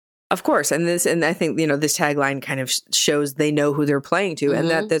Of course. And I think, this tagline kind of shows they know who they're playing to.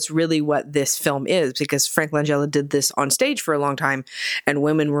 And that's really what this film is, because Frank Langella did this on stage for a long time and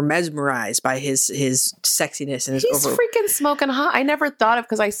women were mesmerized by his sexiness and He's freaking smoking hot. I never thought of,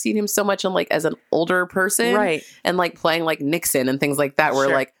 because I seen him so much in like as an older person. Right. And like playing like Nixon and things like that, where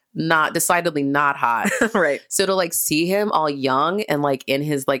like not decidedly not hot. Right. So to like see him all young and like in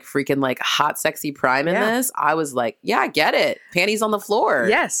his like freaking like hot, sexy prime in this, I was like, yeah, I get it. Panties on the floor.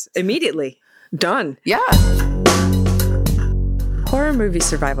 Yes. Immediately. Done. Yeah. Horror Movie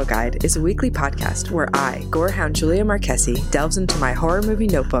Survival Guide is a weekly podcast where I, gorehound Julia Marquesi, delves into my horror movie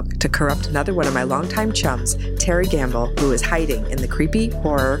notebook to corrupt another one of my longtime chums, Terry Gamble, who is hiding in the creepy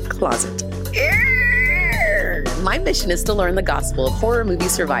horror closet. My mission is to learn the gospel of horror movie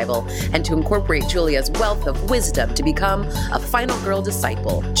survival and to incorporate Julia's wealth of wisdom to become a final girl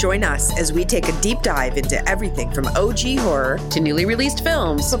disciple. Join us as we take a deep dive into everything from OG horror to newly released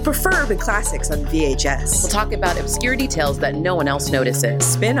films, but preferably classics on VHS. We'll talk about obscure details that no one else notices,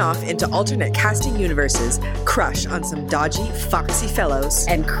 spin off into alternate casting universes, crush on some dodgy, foxy fellows,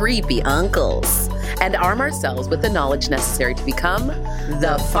 and creepy uncles, and arm ourselves with the knowledge necessary to become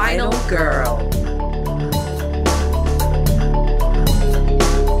the final girl.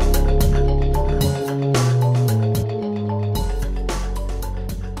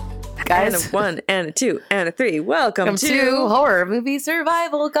 Guys. And a 1 and a 2 and a 3. Welcome to Horror Movie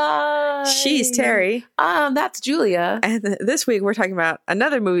Survival Guide. She's Terry. That's Julia. And this week we're talking about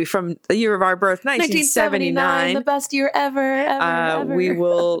another movie from the year of our birth, 1979. The best year ever. We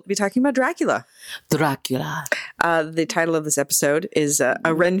will be talking about Dracula. Dracula. The title of this episode is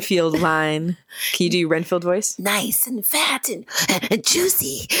A Renfield Line. Can you do your Renfield voice? Nice and fat and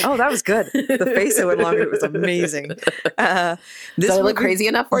juicy. Oh, that was good. The face that went along with it was amazing. Did I look crazy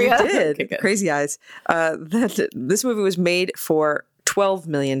enough for you? You did. Okay, crazy eyes. This movie was made for $12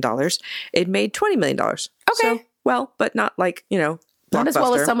 million. It made $20 million. Okay. So, well, but not like, not as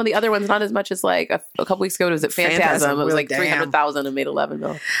well as some of the other ones. Not as much as like a couple weeks ago. Was it Phantasm? It was like 300,000 and made 11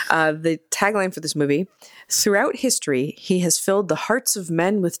 mil. The tagline for this movie: throughout history, he has filled the hearts of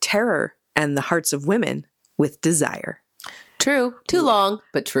men with terror and the hearts of women with desire. True. Too long,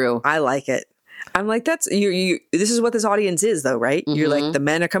 but true. I like it. I'm like, that's you. This is what this audience is, though, right? You're like, the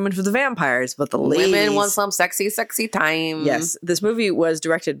men are coming for the vampires, but the ladies, women want some sexy, sexy time. Yes, this movie was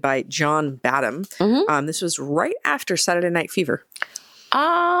directed by John Badham. This was right after Saturday Night Fever.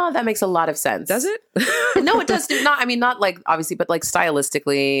 That makes a lot of sense. Does it? No, it does. Not like obviously, but like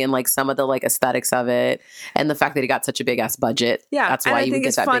stylistically and like some of the like aesthetics of it and the fact that he got such a big ass budget. Yeah. That's why you would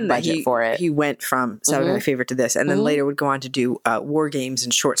get that big budget for it. He went from Saturday Night Fever to this and then later would go on to do War Games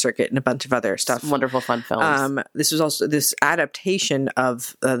and Short Circuit and a bunch of other stuff. Wonderful, fun films. This was also this adaptation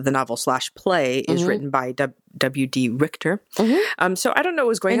of the novel / play is written by W.D. Richter. So I don't know what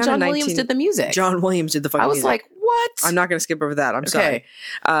was going on. John Williams did the music. John Williams did the fucking music. I was like, what? I'm not going to skip over that. I'm sorry.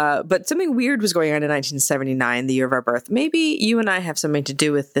 But something weird was going on in 1979, the year of our birth. Maybe you and I have something to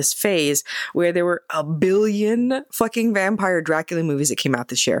do with this phase where there were a billion fucking vampire Dracula movies that came out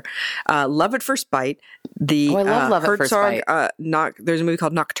this year. Love at First Bite. I love Love at First Bite. There's a movie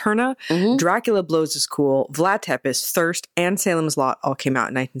called Nocturna. Dracula Blows is cool. Vlad Tepes, Thirst, and Salem's Lot all came out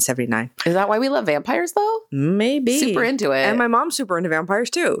in 1979. Is that why we love vampires, though? Maybe. Super into it. And my mom's super into vampires,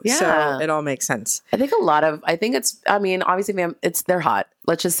 too. Yeah. So it all makes sense. Obviously, they're hot.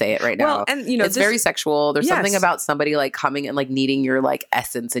 Let's just say it right now. Well, and it's very sexual. There's something about somebody like coming and like needing your like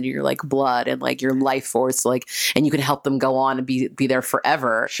essence and your like blood and like your life force, like, and you can help them go on and be there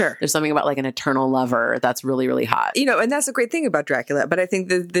forever. Sure. There's something about like an eternal lover that's really, really hot. And that's the great thing about Dracula. But I think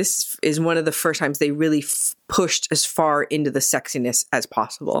that this is one of the first times they really pushed as far into the sexiness as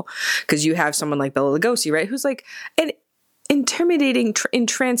possible. Because you have someone like Bela Lugosi, right? Who's like an intimidating,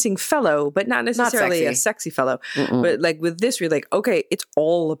 entrancing fellow, but not necessarily a sexy fellow. But like with this, we're like, okay, it's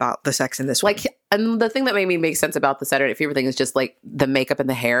all about the sex in this one. And the thing that made me make sense about the Saturday Night Fever thing is just like the makeup and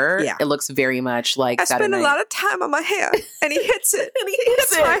the hair. Yeah. It looks very much like I spend a lot of time on my hair and he hits it. And he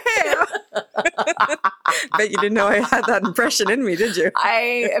hits my hair. Bet you didn't know I had that impression in me, did you?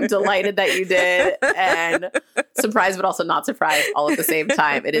 I am delighted that you did. And surprised, but also not surprised all at the same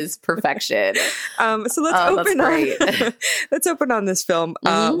time. It is perfection. So let's open on this film,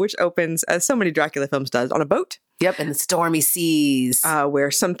 which opens, as so many Dracula films does, on a boat. Yep, in the stormy seas. Where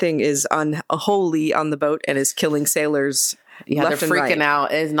something is unholy on the boat and is killing sailors. Yeah, they're freaking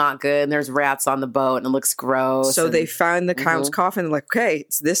out. It is not good. And there's rats on the boat and it looks gross. So they find the Count's coffin. Like, okay,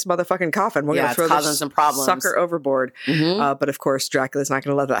 it's this motherfucking coffin. We're going to throw this some problems. Sucker overboard. But of course, Dracula's not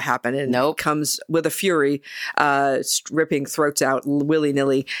going to let that happen. And comes with a fury, ripping throats out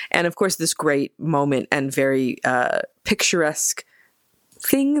willy-nilly. And of course, this great moment and very picturesque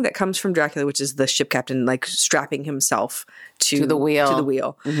thing that comes from Dracula, which is the ship captain like strapping himself to the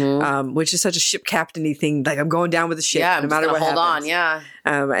wheel, which is such a ship captain-y thing. Like, I'm going down with the ship, no matter what happens. On, yeah.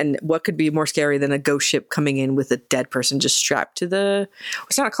 And what could be more scary than a ghost ship coming in with a dead person just strapped to the?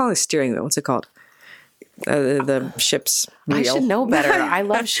 It's not calling the steering wheel. What's it called? The ship's wheel. I should know better. I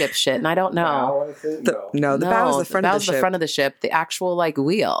love ship shit, and I don't know. The bow is the front of the ship. The front of the ship. The actual like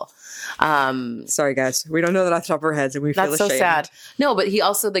wheel. Sorry guys, we don't know that off the top of our heads, and we feel that's so ashamed. sad. No, but he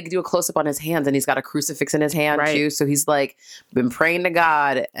also like do a close up on his hands, and he's got a crucifix in his hand too. So he's like been praying to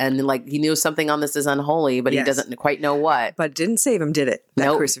God, and like he knew something on this is unholy, but he doesn't quite know what. But it didn't save him, did it?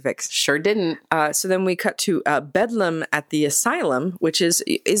 That crucifix sure didn't. So then we cut to Bedlam at the asylum, which is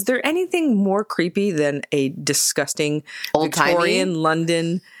there anything more creepy than a disgusting old-timey Victorian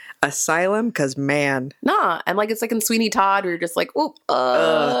London asylum? Because man, nah, and like it's like in Sweeney Todd, where you're just like,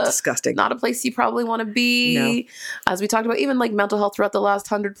 disgusting. Not a place you probably want to be. No. As we talked about, even like mental health throughout the last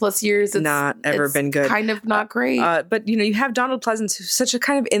 100+ years, it's not ever been good. Kind of not great. But you have Donald Pleasance, who's such a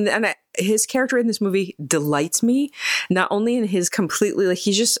kind of his character in this movie delights me. Not only in his completely like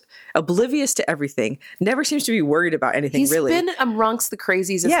he's just oblivious to everything, never seems to be worried about anything. He's really been amongst the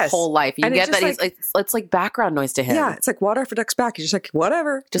crazies his whole life. You get that it's like background noise to him. Yeah, it's like water off a duck's back. He's just like,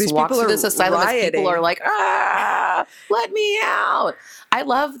 whatever. Just These walks people through this asylum as people are like, let me out. I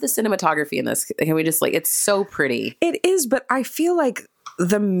love the cinematography in this. Can we just like, it's so pretty. It is, but I feel like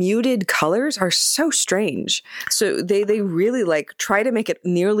the muted colors are so strange. So they really like try to make it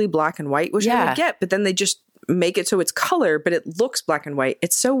nearly black and white, which I get, but then they just make it so it's color, but it looks black and white.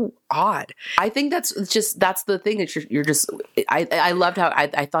 It's so odd. I think that's the thing. That you're just, I loved how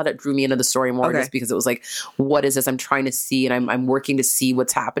I thought it drew me into the story more just because it was like, what is this? I'm trying to see, and I'm working to see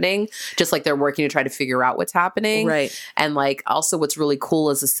what's happening. Just like they're working to try to figure out what's happening. Right. And like, also what's really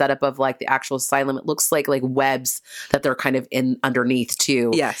cool is the setup of like the actual asylum. It looks like webs that they're kind of in underneath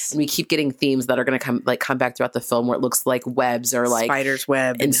too. Yes. And we keep getting themes that are going to come back throughout the film where it looks like webs or like spider's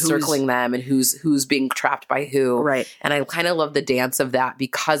web encircling them, and who's being trapped by who. Right. And I kind of love the dance of that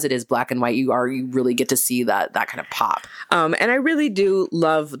because it is black and white. You really get to see that kind of pop. And I really do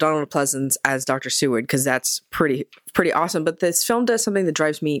love Donald Pleasance as Dr. Seward because that's pretty awesome. But this film does something that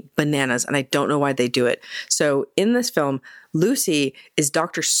drives me bananas, and I don't know why they do it. So in this film, Lucy is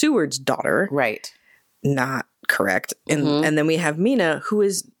Dr. Seward's daughter. Right. Not correct. And then we have Mina, who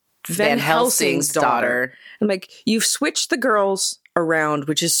is Van Helsing's daughter. And like, you've switched the girls around,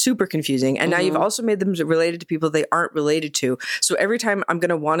 which is super confusing. And now you've also made them related to people they aren't related to. So every time I'm going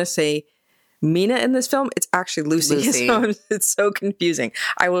to want to say Mina in this film, it's actually Lucy. So it's so confusing.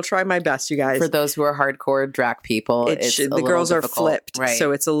 I will try my best, you guys. For those who are hardcore Drac people, the girls are flipped, right?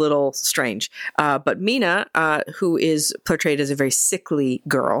 So it's a little strange. But Mina, who is portrayed as a very sickly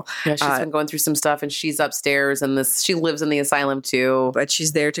girl, she's been going through some stuff, and she's upstairs, and she lives in the asylum too. But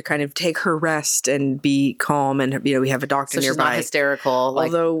she's there to kind of take her rest and be calm, and we have a doctor nearby. She's not hysterical.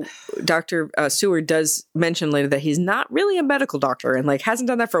 Although Dr. Seward does mention later that he's not really a medical doctor, and like hasn't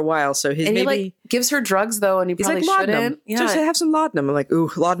done that for a while. So gives her drugs though, and he probably shouldn't. Yeah. Just have some laudanum. I'm like, ooh,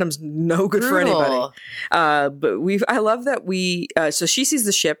 laudanum's no good for anybody. But I love that so she sees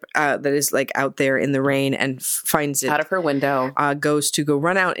the ship that is like out there in the rain and finds it out of her window. Goes to go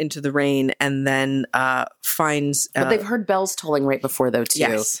run out into the rain, and then finds. But they've heard bells tolling right before though too.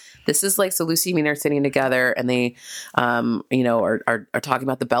 Yes. This is like, so Lucy and Mina are sitting together, and they, are talking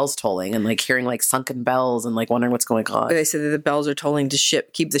about the bells tolling and like hearing like sunken bells and like wondering what's going on. They said that the bells are tolling to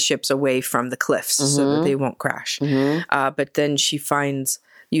keep the ships away from the cliffs so that they won't crash. But then she finds,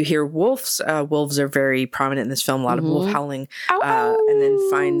 you hear wolves. Wolves are very prominent in this film. A lot of wolf howling. And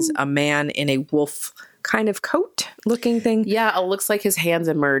then finds a man in a wolf kind of coat looking thing. Yeah, it looks like his hands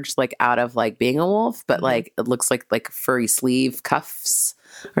emerged like out of like being a wolf, but like it looks like furry sleeve cuffs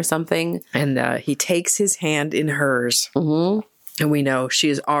or something. And he takes his hand in hers. And we know she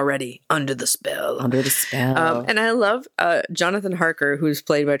is already under the spell. And I love Jonathan Harker, who's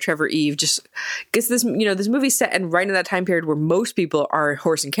played by Trevor Eve, just gets this, this movie's set and right in that time period where most people are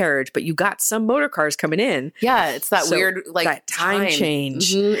horse and carriage, but you got some motor cars coming in. Yeah, it's that weird like that time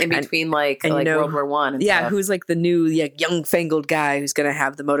change in between like World War I. Yeah, who's like the new young fangled guy who's going to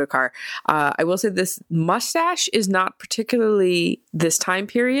have the motor car. I will say this mustache is not particularly this time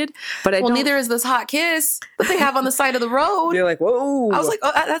period, but neither is this hot kiss that they have on the side of the road. You're like, whoa. I was like,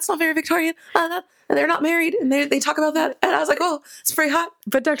 oh, that's not very Victorian. They're not married, and they talk about that. And I was like, oh, it's very hot.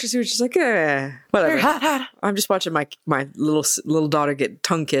 But Dr. Seward's just like, whatever. Very hot. I'm just watching my little daughter get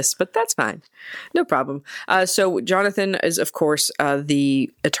tongue kissed, but that's fine. No problem. So Jonathan is, of course, the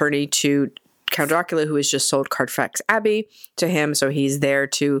attorney to Count Dracula, who has just sold Carfax Abbey to him. So he's there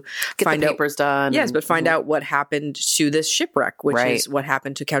to Get find the out papers done. Yes, but find out what happened to this shipwreck, which is what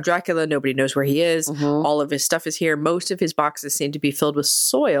happened to Count Dracula. Nobody knows where he is. All of his stuff is here. Most of his boxes seem to be filled with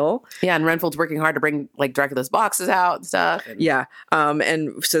soil. Yeah, and Renfield's working hard to bring like Dracula's boxes out and stuff. Yeah.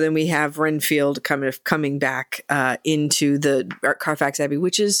 And so then we have Renfield coming back into the Carfax Abbey,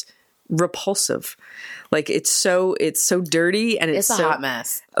 which is repulsive. Like it's so dirty and it's a so, hot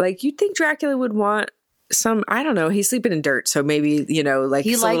mess. Like you'd think Dracula would want some, I don't know, he's sleeping in dirt, so maybe, like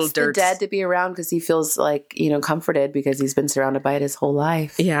he likes the dead to be around because he feels like, comforted because he's been surrounded by it his whole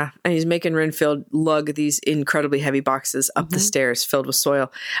life. Yeah, and he's making Renfield lug these incredibly heavy boxes up the stairs filled with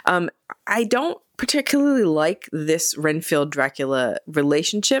soil. I don't particularly like this Renfield Dracula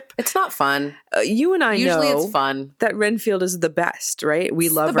relationship. It's not fun. You and I usually know it's fun that Renfield is the best, right? We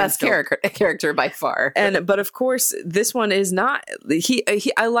love the best Renfield. character by far. But of course, this one is not. He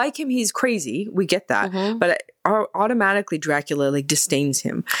I like him. He's crazy. We get that, but automatically Dracula like disdains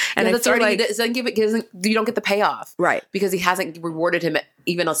him, and I feel like you don't get the payoff, right? Because he hasn't rewarded him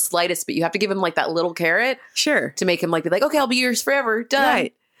even a slightest. But you have to give him like that little carrot, sure, to make him like be like, okay, I'll be yours forever, done.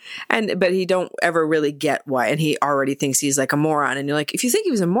 Right. But he don't ever really get why, and he already thinks he's like a moron. And you're like, if you think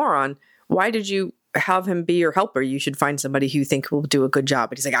he was a moron, why did you have him be your helper? You should find somebody who you think will do a good job.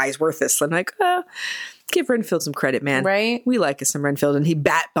 And he's like, he's worth this. And I'm like, give Renfield some credit, man. Right? We like us some Renfield, and he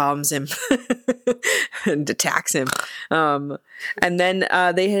bat bombs him and attacks him. And then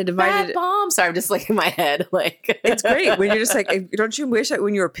they had invited bat bomb. Sorry, I'm just like in my head, like it's great when you're just like, don't you wish that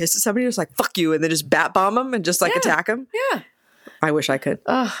when you were pissed at somebody, you're just like fuck you, and then just bat bomb them and just like attack them? Yeah. I wish I could.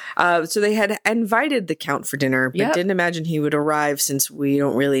 So they had invited the Count for dinner, but didn't imagine he would arrive since we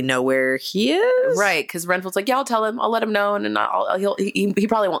don't really know where he is. Right, because Renfield's like, I'll tell him. I'll let him know. And he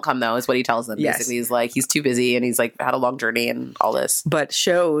probably won't come, though, is what he tells them. Yes. Basically, he's like, he's too busy and he's like had a long journey and all this. But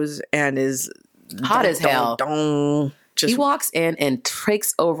shows and is hot as hell. Just, he walks in and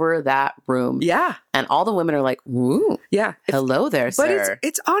takes over that room. Yeah. And all the women are like, woo. Yeah. Hello there, sir. But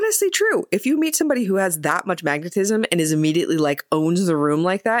it's honestly true. If you meet somebody who has that much magnetism and is immediately like owns the room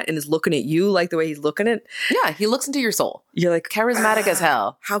like that and is looking at you like the way he's looking at, yeah, he looks into your soul. You're like charismatic as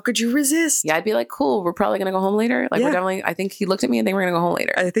hell. How could you resist? Yeah, I'd be like, cool, we're probably gonna go home later. Like we're definitely, I think he looked at me and think we're gonna go home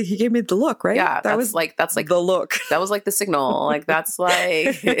later. I think he gave me the look, right? Yeah, that's like the look. That was like the signal. Like that's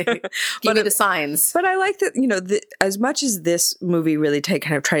like give me the signs. But I like that, as much as this movie really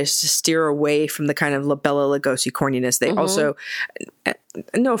kind of tries to steer away from the kind of Bela Lugosi corniness, they also,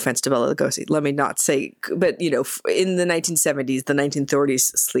 no offense to Bela Lugosi, let me not say, but in the 1970s, the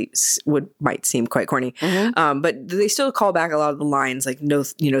 1930s sleeps might seem quite corny, but they still call back a lot of the lines like no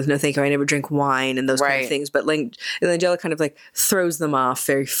thank you, I never drink wine and those kind of things. But Langella kind of like throws them off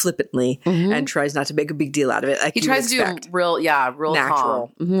very flippantly and tries not to make a big deal out of it. Like he tries to do real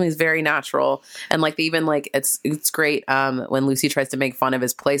natural. He's very natural, and like they even like it's great when Lucy tries to make fun of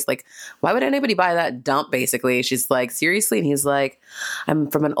his place. Like, why would anybody buy that dump? Basically, she's like, seriously, and he's like, I'm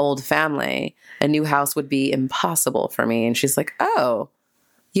from an old family. A new house would be impossible for me. And she's like, oh,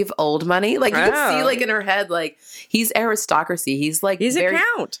 you have old money? Like, you can see, like, in her head, like, he's aristocracy. He's, like, he's a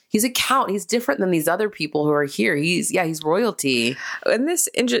count. He's a count. He's different than these other people who are here. He's royalty. And this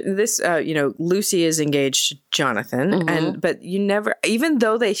Lucy is engaged to Jonathan. But you never, even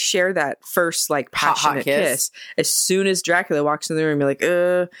though they share that first, like, passionate kiss, as soon as Dracula walks in the room, you're like,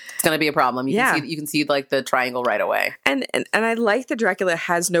 it's going to be a problem. You can see, like, the triangle right away. And I like that Dracula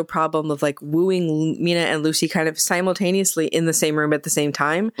has no problem of, like, wooing Mina and Lucy kind of simultaneously in the same room at the same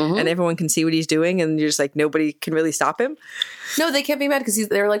time. And everyone can see what he's doing, and you're just like, nobody can really stop him. No, they can't be mad because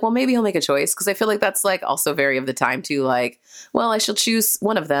they're like, well, maybe he'll make a choice. Because I feel like that's like also very of the time too. Like, well, I shall choose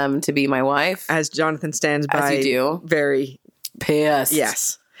one of them to be my wife. As Jonathan stands by, as you do, very pissed.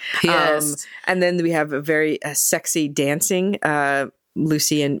 Yes, pissed. And then we have a very sexy dancing.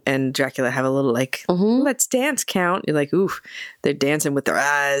 Lucy and Dracula have a little like, let's dance, Count. You're like, ooh, they're dancing with their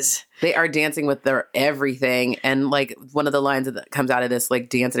eyes. They are dancing with their everything. And like one of the lines that comes out of this like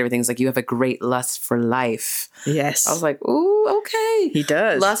dance and everything is like, you have a great lust for life. Yes. I was like, ooh, okay. He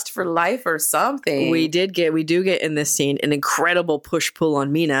does. Lust for life or something. We do get in this scene an incredible push-pull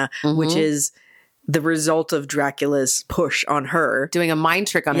on Mina, which is the result of Dracula's push on her. Doing a mind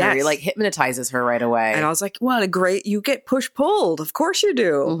trick on her. He like hypnotizes her right away. And I was like, what a great, you get push-pulled. Of course you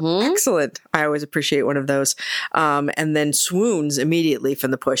do. Excellent. I always appreciate one of those. And then swoons immediately from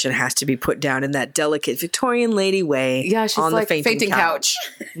the push and has to be put down in that delicate Victorian lady way. Yeah, she's on like the fainting couch.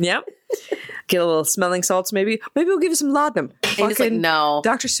 Yep. Get a little smelling salts maybe. Maybe we'll give you some laudanum. fucking he's like, no.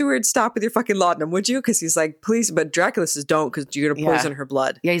 Dr. Seward, stop with your fucking laudanum, would you? Because he's like, please, but Dracula says don't, because you're gonna poison her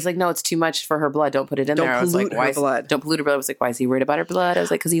blood. Yeah, he's like, no, it's too much for her blood. Don't put it in Don't there. I was like, pollute why her blood. Don't pollute her blood. I was like, why is he worried about her blood? I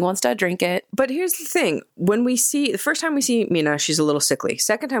was like, because he wants to drink it. But here's the thing. When we see, the first time we see Mina, she's a little sickly.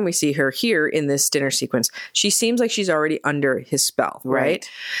 Second time we see her here in this dinner sequence, she seems like she's already under his spell, right?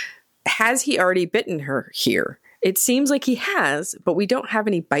 Has he already bitten her here? It seems like he has, but we don't have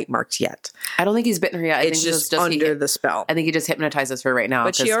any bite marks yet. I don't think he's bitten her yet. It's just under the spell. I think he just hypnotizes her right now.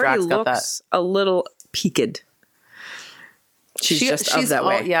 But she already looks a little peaked. She's of that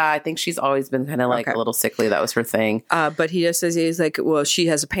way. Yeah, I think she's always been kind of like a little sickly. That was her thing. But he just says, he's like, well, she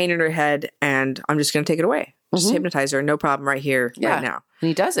has a pain in her head and I'm just going to take it away. Just hypnotize her. No problem right here, right now. And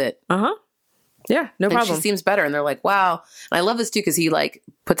he does it. Uh-huh. Yeah, no problem. She seems better. And they're like, wow. And I love this too, because he like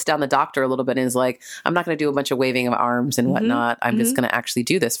puts down the doctor a little bit and is like, I'm not going to do a bunch of waving of arms and whatnot. I'm just going to actually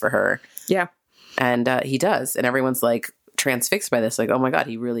do this for her. Yeah. And he does. And everyone's like transfixed by this. Like, oh my God,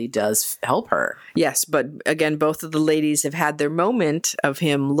 he really does help her. Yes. But again, both of the ladies have had their moment of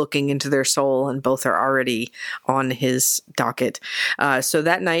him looking into their soul, and both are already on his docket. So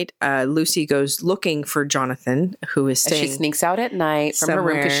that night, Lucy goes looking for Jonathan, who is staying. She sneaks out at night from her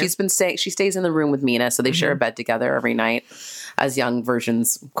room because she's been staying. She stays in the room with Mina, so they share a bed together every night, as young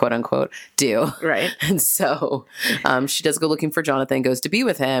versions, quote unquote, do. Right. And so she does go looking for Jonathan, goes to be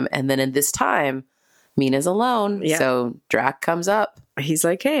with him, and then in this time, Mina's alone. Yeah. So Drac comes up. He's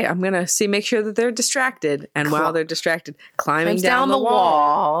like, hey, I'm going to make sure that they're distracted. And while they're distracted, climbing down the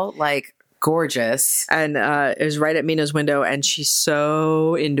wall. Like, gorgeous. And is right at Mina's window, and she's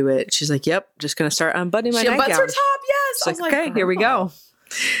so into it. She's like, yep, just going to start unbuttoning my nightgown. She unbuttons her top, yes. She's like, okay, here we go.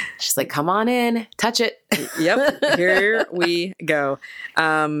 She's like, come on in, touch it. Yep, here we go.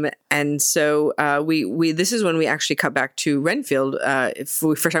 And so we this is when we actually cut back to Renfield.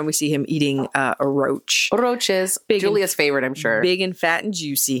 First time we see him eating a roach. Roaches, Julia's favorite, I'm sure. Big and fat and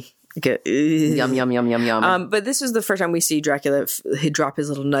juicy. Yum, yum, yum, yum, yum. But this is the first time we see Dracula drop his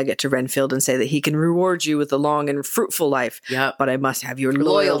little nugget to Renfield and say that he can reward you with a long and fruitful life. Yep. But I must have your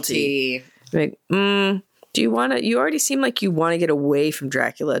loyalty. Like, do you want to? You already seem like you want to get away from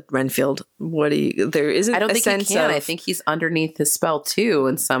Dracula, Renfield. What do you? There isn't. I don't a think sense he can. of, I think he's underneath his spell too,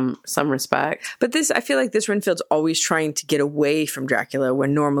 in some respect. But I feel like this Renfield's always trying to get away from Dracula,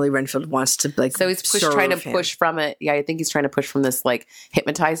 when normally Renfield wants to like. So he's trying to push from it. Yeah, I think he's trying to push from this like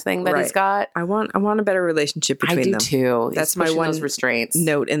hypnotized thing that he's got. I want a better relationship between them. I do too. That's my one restraints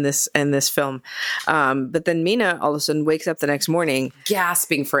note in this film. But then Mina all of a sudden wakes up the next morning,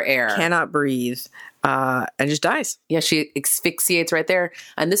 gasping for air, cannot breathe. And just dies. Yeah, she asphyxiates right there.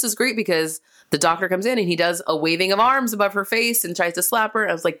 And this is great because the doctor comes in and he does a waving of arms above her face and tries to slap her.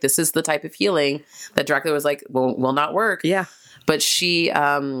 I was like, this is the type of healing that Dracula was like, will not work. Yeah. But she,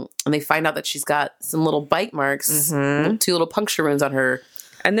 and they find out that she's got some little bite marks, 2 little puncture wounds on her.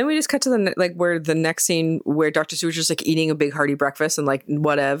 And then we just cut to the next scene where Dr. Seward's just like eating a big hearty breakfast and like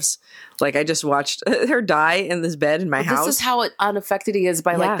whatevs. Like I just watched her die in this bed in my house. This is how unaffected he is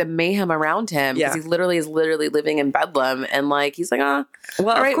by like the mayhem around him. Because he literally is living in bedlam. And like, he's like, well,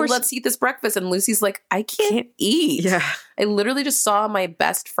 all right, let's eat this breakfast. And Lucy's like, I can't eat. Yeah. I literally just saw my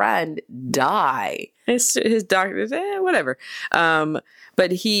best friend die. His doctor, whatever.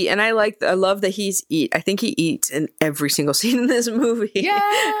 But I love that I think he eats in every single scene in this movie. Yeah.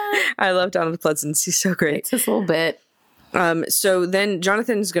 I love Donald Pleasence. He's so great. It's just a little bit. So then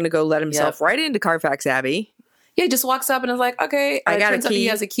Jonathan's going to go let himself right into Carfax Abbey. Yeah, he just walks up and is like, okay, I got a key. He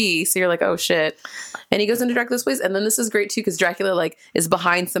has a key. So you're like, oh shit. And he goes into Dracula's place. And then this is great too, because Dracula like is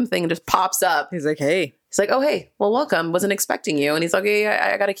behind something and just pops up. He's like, hey. He's like, oh, hey, well, welcome. Wasn't expecting you. And he's like, hey,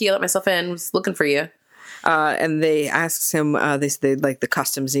 I got a key. I let myself in. Was looking for you. And they asks him, they like the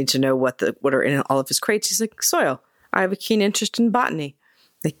customs need to know what are in all of his crates. He's like, soil. I have a keen interest in botany.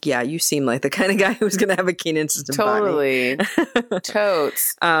 Like, yeah, you seem like the kind of guy who's going to have a keen interest in botany. Totally.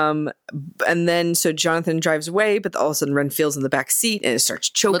 Totes. And then, so Jonathan drives away, but all of a sudden Renfield's in the back seat and it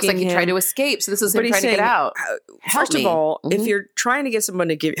starts choking Looks like he tried to escape. So this is him trying to get out. First of all, if you're trying to get someone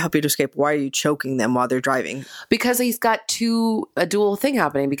to help you to escape, why are you choking them while they're driving? Because he's got a dual thing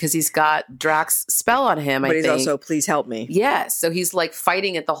happening, because he's got Drac's spell on him, But he's also, please help me. Yes. So he's like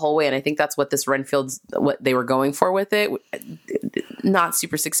fighting it the whole way. And I think that's what this what they were going for with it. Not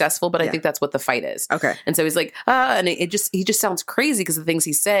super super successful, but I think that's what the fight is. Okay. And so he's like, and he just sounds crazy because the things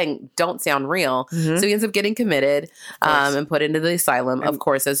he's saying don't sound real. Mm-hmm. So he ends up getting committed and put into the asylum, of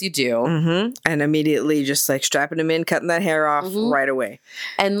course, as you do. Mm-hmm. And immediately just like strapping him in, cutting that hair off right away.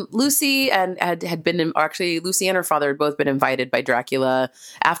 And Lucy had been, actually Lucy and her father had both been invited by Dracula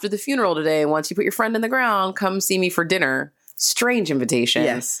after the funeral today. Once you put your friend in the ground, come see me for dinner. Strange invitation.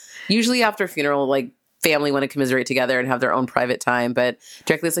 Yes. Usually after a funeral, like, family want to commiserate together and have their own private time. But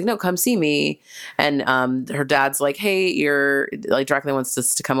Dracula's like, no, come see me. And her dad's like, hey, Dracula wants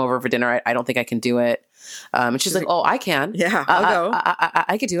us to come over for dinner. I don't think I can do it. And she's like, oh, I can. Yeah, I'll go.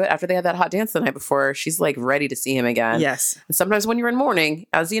 I could do it. After they had that hot dance the night before, she's like ready to see him again. Yes. And sometimes when you're in mourning,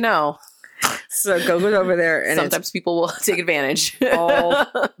 as you know, so Gogo's over there, and sometimes people will take advantage. all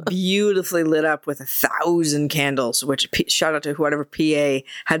beautifully lit up with 1,000 candles, which shout out to whatever PA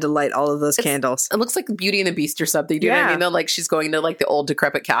had to light all of those candles. It looks like Beauty and the Beast or something. Do you know what I mean? Though, like she's going to like the old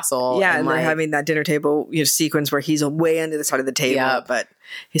decrepit castle. Yeah, and like, they're having that dinner table sequence where he's way under the side of the table, but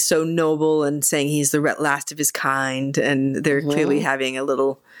he's so noble and saying he's the last of his kind, and they're clearly having a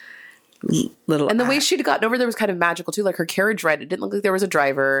little. And the way she'd gotten over there was kind of magical too. Like her carriage ride, it didn't look like there was a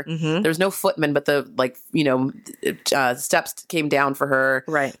driver. There was no footman, but the steps came down for her.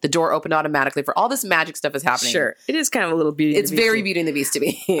 Right. The door opened automatically for all this magic stuff is happening. Sure, it is kind of a little Beauty. It's very Beauty and the Beast to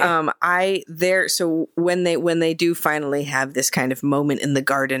me. So when they do finally have this kind of moment in the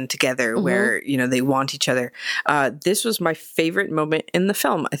garden together, where they want each other, this was my favorite moment in the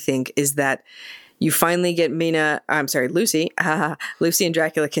film. I think is that. You finally get Lucy and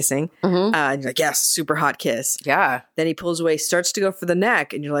Dracula kissing. And you're like, yes, super hot kiss. Yeah. Then he pulls away, starts to go for the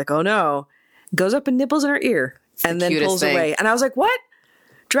neck, and you're like, oh no. Goes up and nibbles in her ear, and then pulls away. And I was like, what?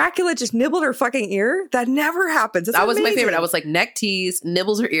 Dracula just nibbled her fucking ear? That never happens. That was my favorite. I was like, neck tease,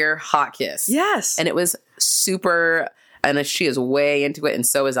 nibbles her ear, hot kiss. Yes. And it was super... And she is way into it, and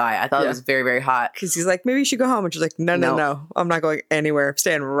so is I. I thought it was very, very hot. Because he's like, maybe you should go home. And she's like, no. I'm not going anywhere. I'm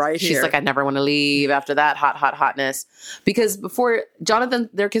staying right here. She's like, I never want to leave after that hotness. Because before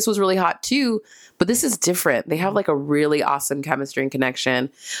Jonathan, their kiss was really hot too. But this is different. They have like a really awesome chemistry and connection.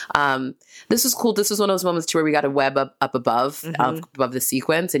 This was cool. This was one of those moments too where we got a web up above the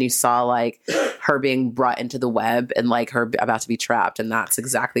sequence, and you saw like her being brought into the web and like her about to be trapped. And that's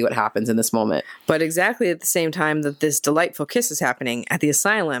exactly what happens in this moment. But exactly at the same time that this delightful kiss is happening at the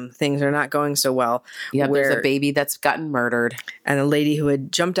asylum, things are not going so well. Yeah, there's a baby that's gotten murdered. And a lady who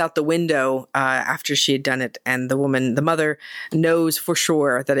had jumped out the window after she had done it. And the mother knows for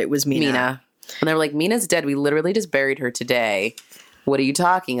sure that it was Mina. And they were like, Mina's dead. We literally just buried her today. What are you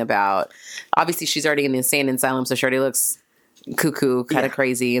talking about? Obviously, she's already in the insane asylum, so she already looks cuckoo, kind of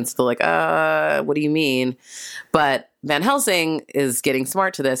crazy, and still like, what do you mean? But Van Helsing is getting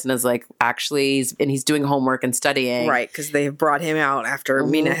smart to this and is like, actually, he's doing homework and studying. Right, because they have brought him out after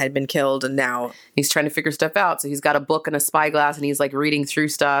Mina had been killed, and now he's trying to figure stuff out. So he's got a book and a spyglass, and he's like reading through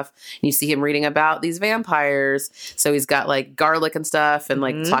stuff. And you see him reading about these vampires. So he's got like garlic and stuff, and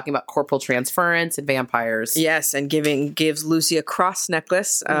like talking about corporal transference and vampires. Yes, and gives Lucy a cross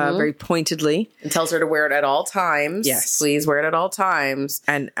necklace, very pointedly, and tells her to wear it at all times. Yes, please wear it at all times.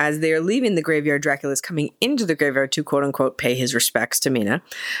 And as they are leaving the graveyard, Dracula's coming into the graveyard to quote unquote pay his respects to Mina.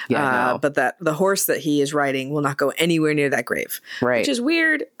 But that the horse that he is riding will not go anywhere near that grave. Right. Which is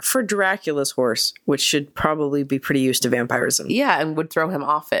weird for Dracula's horse, which should probably be pretty used to vampirism. Yeah, and would throw him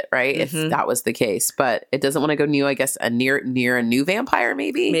off it, right? If that was the case. But it doesn't want to go near, I guess, near a new vampire,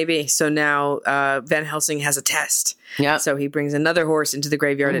 maybe? Maybe. So now Van Helsing has a test. Yeah. So he brings another horse into the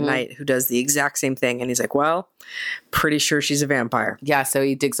graveyard at night who does the exact same thing. And he's like, well, pretty sure she's a vampire. Yeah, so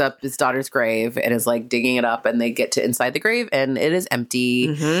he digs up his daughter's grave and is like digging it up, and they get to inside the grave and it is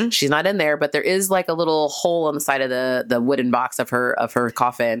empty. She's not in there, but there is like a little hole on the side of the wooden box of her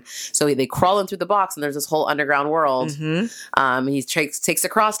coffin. So they crawl in through the box, and there's this whole underground world. He takes a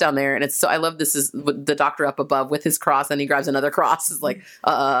cross down there, and it's so I love this is the doctor up above with his cross, and he grabs another cross. It's like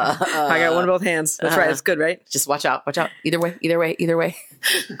I got one of both hands. That's right. It's good, right? Just watch out. Either way.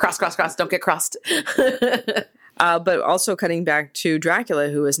 Cross. Don't get crossed. But also cutting back to Dracula,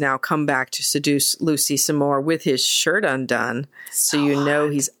 who has now come back to seduce Lucy some more with his shirt undone. So you know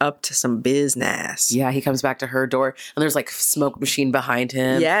he's up to some business. Yeah, he comes back to her door, and there's like smoke machine behind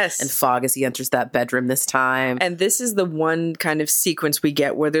him. Yes. And fog as he enters that bedroom this time. And this is the one kind of sequence we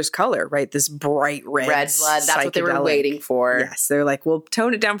get where there's color, right? This bright red blood. That's what they were waiting for. Yes. They're like, we'll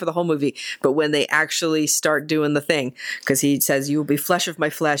tone it down for the whole movie. But when they actually start doing the thing, because he says, you will be flesh of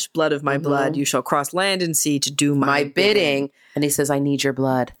my flesh, blood of my blood. You shall cross land and sea to do my bidding. And he says, I need your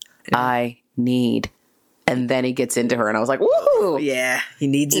blood. I need. And then he gets into her, and I was like, woo! Yeah, he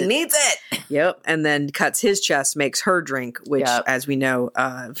needs it. He needs it. Yep. And then cuts his chest, makes her drink, which, as we know,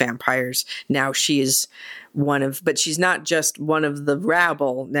 vampires, now she is but she's not just one of the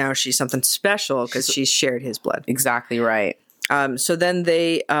rabble. Now she's something special because she's shared his blood. Exactly right. So then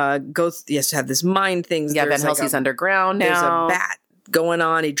they have this mind thing. Yeah, Van Helsing's underground now. There's a bat going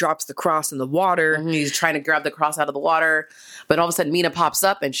on. He drops the cross in the water. He's trying to grab the cross out of the water, but all of a sudden Mina pops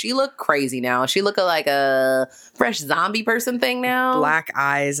up and she looked crazy now. She looked like a fresh zombie person thing now. Black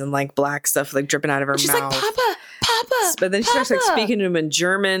eyes and like black stuff like dripping out of her She's mouth. like, Papa. But then she starts like speaking to him in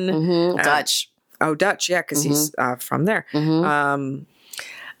German. Dutch. Oh, Dutch. Yeah, because he's from there.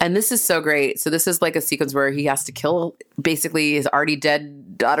 And this is so great. So this is like a sequence where he has to kill basically his already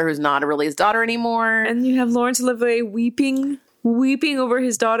dead daughter, who's not really his daughter anymore. And you have Laurence Olivier weeping over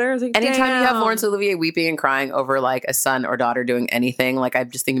his daughter. I was like, anytime you have Laurence Olivier weeping and crying over like a son or daughter doing anything, like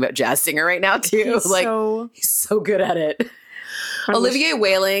I'm just thinking about Jazz Singer right now too. He's so good at it. Olivier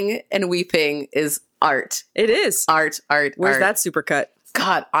wailing and weeping is art. It is art. Where's that supercut?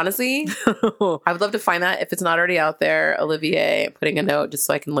 God, honestly, I would love to find that if it's not already out there. Olivier, putting a note just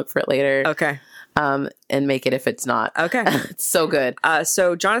so I can look for it later. Okay. And make it if it's not. Okay. It's so good.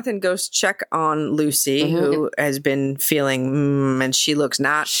 So Jonathan goes check on Lucy, who has been feeling, and she looks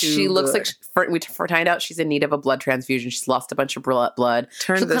not too She looks good. like, we find out she's in need of a blood transfusion. She's lost a bunch of blood.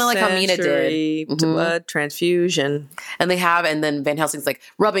 Turn She looks kind of like how Mina did. to blood transfusion. And then Van Helsing's like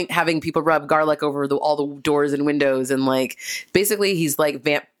having people rub garlic over all the doors and windows. And like, basically he's like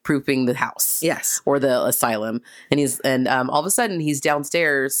vamp proofing the house. Yes. Or the asylum. And all of a sudden he's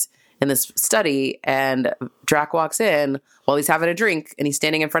downstairs in this study, and Drac walks in while he's having a drink, and he's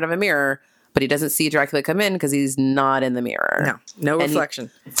standing in front of a mirror, but he doesn't see Dracula come in because he's not in the mirror. No reflection.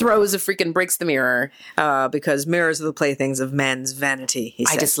 Breaks the mirror. Because mirrors are the playthings of man's vanity, he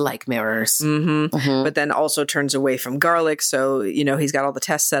said. I dislike mirrors. But then also turns away from garlic, so, he's got all the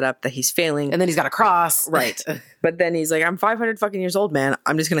tests set up that he's failing. And then he's got a cross. Right. But then he's like, I'm 500 fucking years old, man.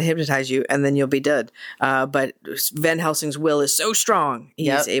 I'm just going to hypnotize you, and then you'll be dead. But Van Helsing's will is so strong,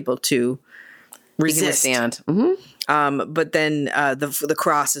 he's able to resist. He can withstand. But then the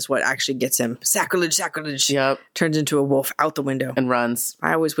cross is what actually gets him. Sacrilege. Yep. Turns into a wolf out the window. And runs.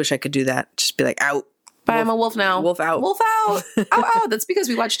 I always wish I could do that. Just be like, out. But I'm a wolf now. Wolf out. Wolf out. Ow. That's because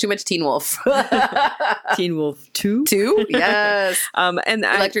we watched too much Teen Wolf. Teen Wolf 2? 2? Yes. And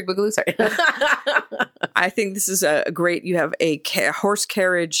Electric Boogaloo, sorry. I think this is a great, you have a horse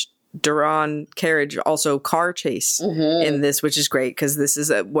carriage, Duran carriage, also car chase in this, which is great because this is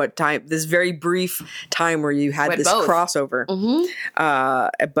this very brief time where you had this both. crossover.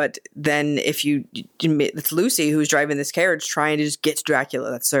 But then if it's Lucy who's driving this carriage trying to just get to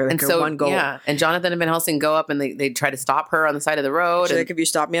Dracula. That's her one goal. Yeah. And Jonathan and Van Helsing go up and they try to stop her on the side of the road. She's like, if you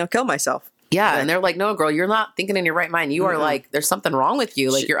stop me, I'll kill myself. Yeah, and they're like, no, girl, you're not thinking in your right mind. You are like, there's something wrong with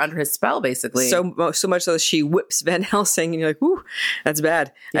you. Like, you're under his spell, basically. So much so that she whips Van Helsing, and you're like, whoo, that's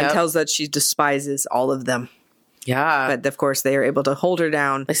bad. And tells that she despises all of them. Yeah. But, of course, they are able to hold her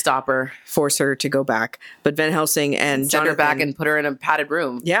down. They stop her. Force her to go back. But Van Helsing and Send her Jonathan, back and put her in a padded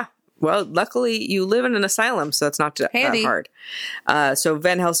room. Yeah. Well, luckily, you live in an asylum, so that's not that hard. So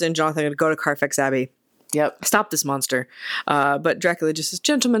Van Helsing and Jonathan go to Carfax Abbey. Yep. Stop this monster. But Dracula just says,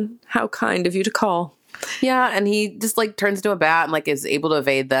 gentlemen, how kind of you to call. Yeah, and he just like turns into a bat and like is able to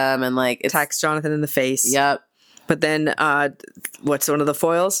evade them and like attacks Jonathan in the face. Yep. But then what's one of the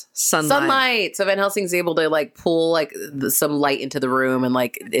foils? Sunlight. So Van Helsing's able to like pull like some light into the room and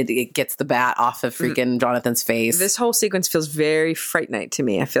like it gets the bat off of freaking Jonathan's face. This whole sequence feels very Fright Night to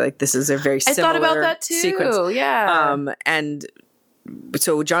me. I feel like this is a very similar I thought about that too. Sequence. Yeah. And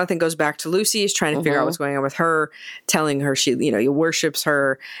so Jonathan goes back to Lucy. He's trying to figure out what's going on with her, telling her he worships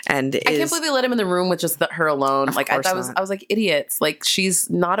her, and I can't believe they let him in the room with just her alone. Like I was like idiots. Like she's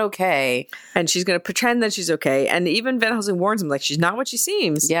not okay, and she's going to pretend that she's okay. And even Van Helsing warns him like she's not what she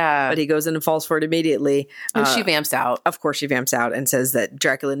seems. Yeah, but he goes in and falls for it immediately. And she vamps out. Of course, she vamps out and says that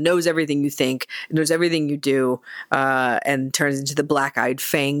Dracula knows everything you think, knows everything you do, and turns into the black-eyed,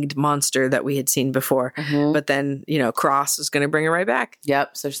 fanged monster that we had seen before. But then Cross is going to bring her right back.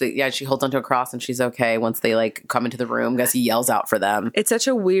 Yep. So she holds onto a cross and she's okay once they like come into the room because he yells out for them. It's such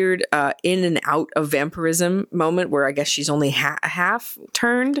a weird in and out of vampirism moment where I guess she's only half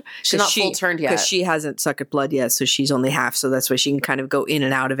turned. She's not full turned yet because she hasn't sucked blood yet, so she's only half. So that's why she can kind of go in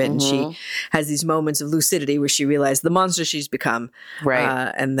and out of it, and she has these moments of lucidity where she realizes the monster she's become,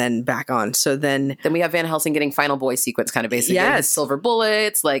 right, and then back on. So then we have Van Helsing getting final boy sequence kind of basically. Yes. His silver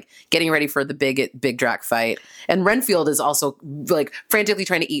bullets, like getting ready for the big Drac fight, and Renfield is also like frantically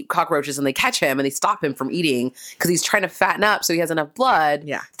trying to eat cockroaches, and they catch him and they stop him from eating because he's trying to fatten up so he has enough blood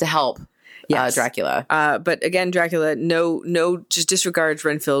to help Dracula. But again, Dracula just disregards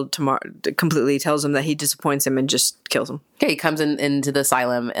Renfield completely, tells him that he disappoints him and just kills him. Yeah, he comes into the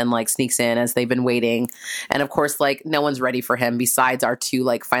asylum and like sneaks in as they've been waiting, and of course like no one's ready for him besides our two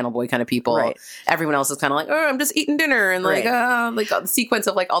like final boy kind of people. Right. Everyone else is kind of like, oh, I'm just eating dinner, and like the sequence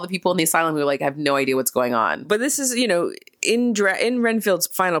of like all the people in the asylum who like have no idea what's going on. But this is in Renfield's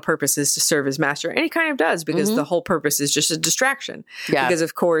final purpose is to serve his master, and he kind of does, because the whole purpose is just a distraction. Yeah. Because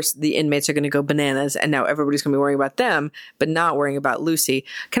of course the inmates are going to go bananas, and now everybody's going to be worrying about them, but not worrying about Lucy.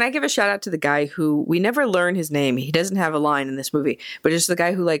 Can I give a shout out to the guy who we never learn his name? He doesn't have a line in this movie, but just the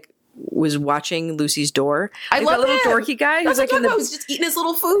guy who like was watching Lucy's door. I love that little him. dorky guy That's who's like in the who's just eating his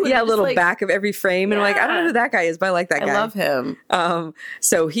little food. yeah, and little just, like, back of every frame, and I'm like, I don't know who that guy is, but I like that guy. I love him.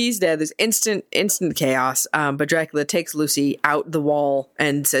 So he's dead. There's instant chaos. But Dracula takes Lucy out the wall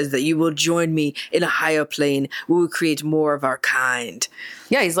and says that you will join me in a higher plane. We will create more of our kind.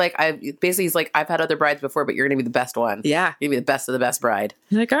 Yeah, he's like, I've had other brides before, but you're gonna be the best one. Yeah. You're gonna be the best of the best bride.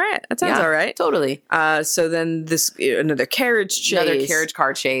 You're like, all right, that sounds all right. Totally. So then another carriage chase. Another carriage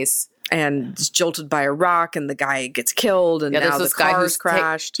car chase. And is jolted by a rock, and the guy gets killed, and now the car's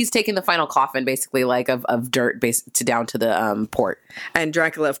crashed. He's taking the final coffin, basically, like of dirt, down to the port. And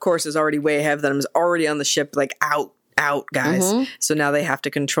Dracula, of course, is already way ahead of them. Is already on the ship, like out, guys. So now they have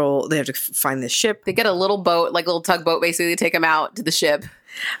to find this ship. They get a little boat, like a little tugboat, basically, take him out to the ship.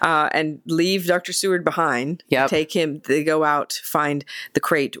 And leave Dr. Seward behind. Yep. Take him. They go out, find the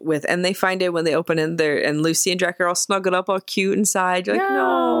crate and they find it when they open it there. And Lucy and Dracula are all snuggled up, all cute inside. You're like,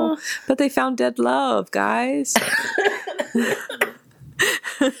 no, but they found dead love, guys.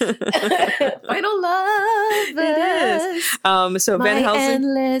 Final love. It is. So Van Helsing.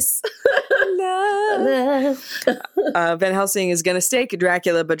 Endless love. Van Helsing is going to stake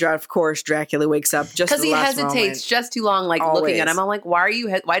Dracula, but of course Dracula wakes up just because he hesitates just too long, like looking at him. I'm like, why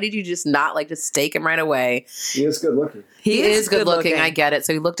did you just not like just stake him right away? He is good looking. He is good looking. I get it.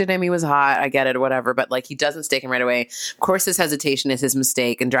 So he looked at him. He was hot. I get it or whatever. But like he doesn't stake him right away. Of course, his hesitation is his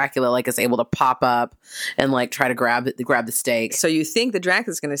mistake, and Dracula like is able to pop up and like try to grab the stake. So you think that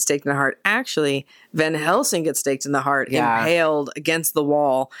Dracula's going to stake in the heart? Actually, Van Helsing gets staked in the heart, impaled against the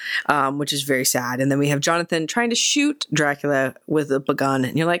wall, which is very sad. And then we have Jonathan trying to shoot Dracula with a gun,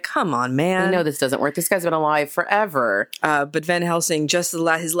 and you're like, come on, man! I know this doesn't work. This guy's been alive forever. But Van Helsing, just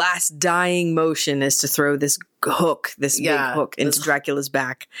his last dying motion is to throw this big hook into Dracula's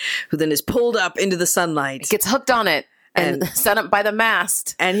back, who then is pulled up into the sunlight. It gets hooked on it and set up by the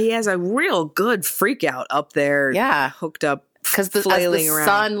mast. And he has a real good freak out up there. Yeah. Hooked up. Because the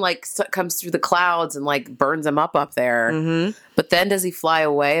sun like comes through the clouds and like burns him up there. Mm-hmm. But then does he fly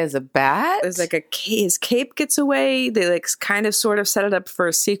away as a bat? There's like his cape gets away. They like kind of sort of set it up for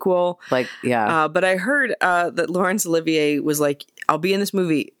a sequel. Like, yeah. But I heard that Laurence Olivier was like, I'll be in this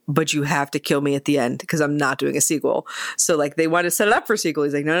movie, but you have to kill me at the end because I'm not doing a sequel. So like they want to set it up for a sequel.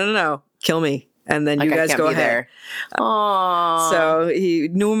 He's like, no, kill me. And then like you guys go ahead. Aww. So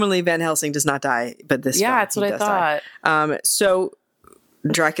normally Van Helsing does not die, but this film, that's what I thought. So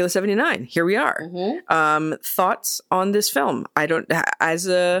Dracula 79, here we are. Mm-hmm. Thoughts on this film?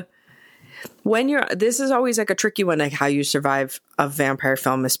 This is always like a tricky one, like how you survive a vampire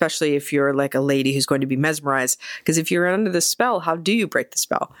film, especially if you're like a lady who's going to be mesmerized. Because if you're under the spell, how do you break the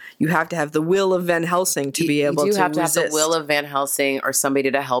spell? You have to have the will of Van Helsing to be able to resist. You have to have the will of Van Helsing or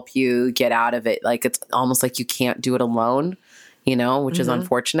somebody to help you get out of it. Like it's almost like you can't do it alone, which is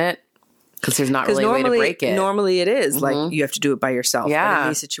unfortunate. Because there's not really a way to break it. Normally it is. Like you have to do it by yourself. Yeah. But in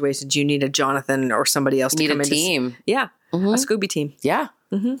these situations, you need a Jonathan or somebody else to come in. You need a team. Yeah. Mm-hmm. A Scooby team. Yeah.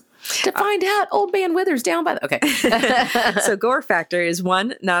 Mm-hmm. To find out, Old Man Withers down by the... Okay. So gore factor is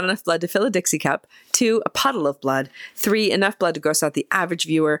 1, not enough blood to fill a Dixie cup. 2, a puddle of blood. 3, enough blood to gross out the average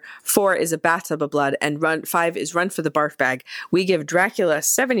viewer. 4 is a bathtub of blood. And 5 is run for the barf bag. We give Dracula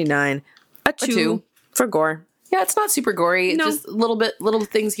 79 a 2 for gore. Yeah, it's not super gory. No. It's just little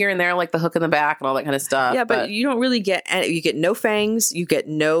things here and there, like the hook in the back and all that kind of stuff. Yeah, but you don't really get... You get no fangs. You get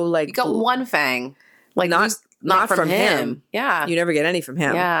no, like... You got one fang. Like, not from him. Yeah. You never get any from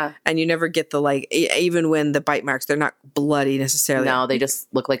him. Yeah. And you never get the, like, even when the bite marks, they're not bloody necessarily. No, they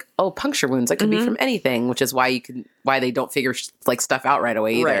just look like, puncture wounds. That could be from anything, which is why they don't figure like stuff out right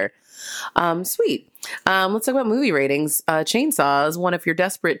away either. Right. Sweet. Let's talk about movie ratings. Chainsaws, 1, if you're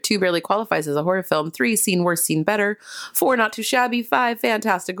desperate. 2, barely qualifies as a horror film. 3, seen worse, seen better. 4, not too shabby. 5,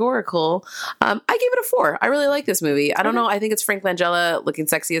 fantastic-orical. I gave it a 4. I really like this movie. I don't know. I think it's Frank Langella looking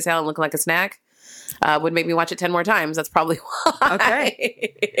sexy as hell and looking like a snack. Would make me watch it 10 more times. That's probably why.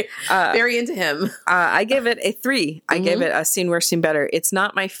 Okay. Very into him. I give it a 3. I give it a seen worse, seen better. It's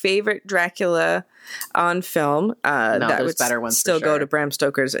not my favorite Dracula on film. That would better ones still go to Bram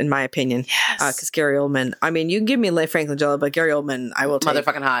Stoker's, in my opinion. Yes. Because Gary Oldman, I mean, you can give me Frank Langella, but Gary Oldman, I will take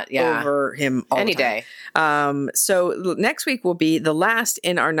motherfucking hot, over him any day. So next week will be the last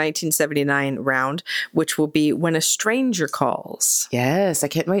in our 1979 round, which will be When a Stranger Calls. Yes, I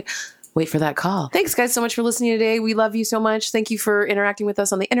can't wait. wait for that call. Thanks, guys, so much for listening today. We love you so much. Thank you for interacting with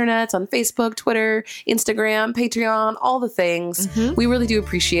us on the internet, on Facebook, Twitter, Instagram, Patreon, all the things. We really do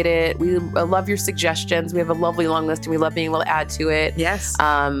appreciate it. We love your suggestions. We have a lovely long list, and we love being able to add to it. Yes.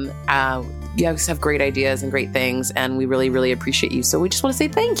 You guys have great ideas and great things, and we really, really appreciate you. So we just want to say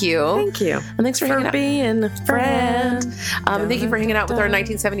thank you. Thank you. And thanks for hanging out. being a friend. Thank you for hanging out with our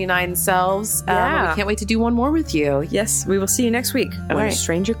 1979 selves. We can't wait to do one more with you. Yes, we will see you next week when right. a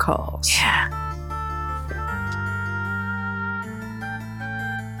stranger calls. Yeah.